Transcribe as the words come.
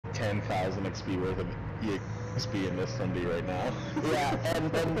10,000 XP worth of XP in this Sunday right now. Yeah,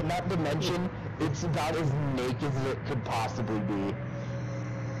 and not to mention, it's about as naked as it could possibly be.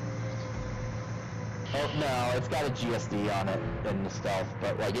 Oh no, it's got a GSD on it in the stealth,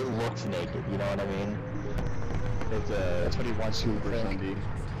 but like it looks naked, you know what I mean? That's what he wants you for Sunday.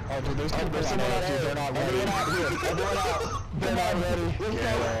 Oh dude, there's people on someone A, out dude, here. they're not ready. Everyone out here, everyone out. They're not ready. They're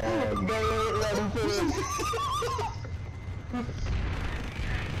not ready for this.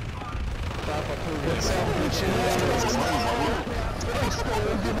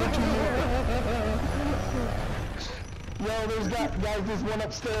 Yo, there's guys, there's one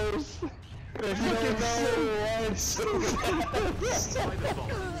upstairs. If you don't know,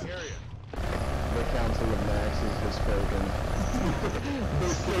 The Council of Max has spoken.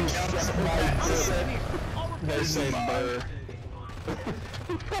 They say brrrrrrr.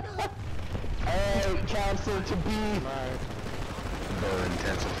 Alright, Council to be. Brrrr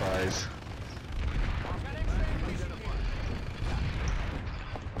intensifies.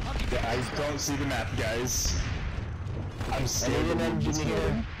 Yeah, I don't see the map, guys. I'm I scared. need an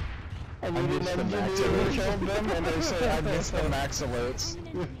engineer. I need an engineer. Killed them, and they say I missed the max alerts.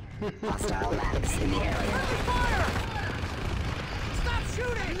 Hostile max in the area. Fire! Stop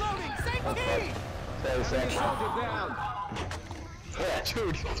shooting! Reloading! Same key!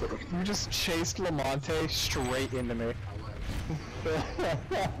 Dude, you just chased Lamonte straight into me.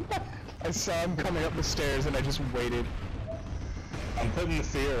 I saw him coming up the stairs and I just waited. I'm putting the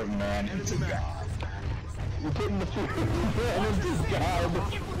fear of man into God. You're putting the fear into God.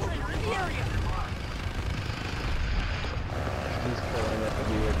 He's pulling up the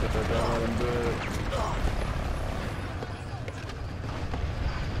vehicle, but don't let him do it.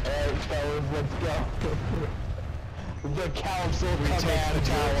 Alright, fellas, let's go. The Council We take the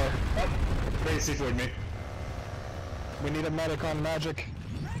tower. Basically, me. We need a medic on magic.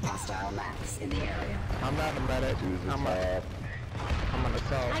 Hostile max in the area. I'm not a medic. I'm on the I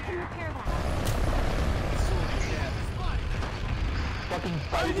top. can repair that. fucking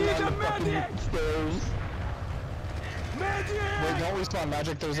fighting on the fucking stairs. Wait, don't respawn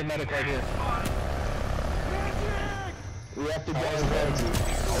magic. There's a medic right here. We have to go. I was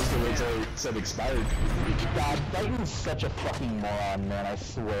gonna wait till it said expired. God, Titan's such a fucking moron, man, I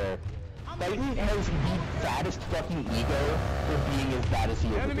swear. Titan has the fattest fucking ego for being as bad as he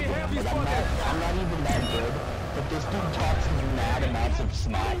is. Like, I'm not even that good, but this dude talks mad amounts of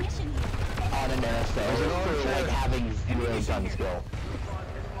smack on an NSO for like having zero gun skill.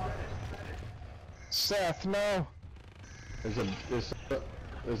 Seth, no.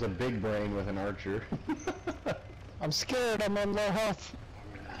 There's a big brain with an archer. I'm scared. I'm on low health.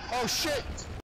 Oh shit!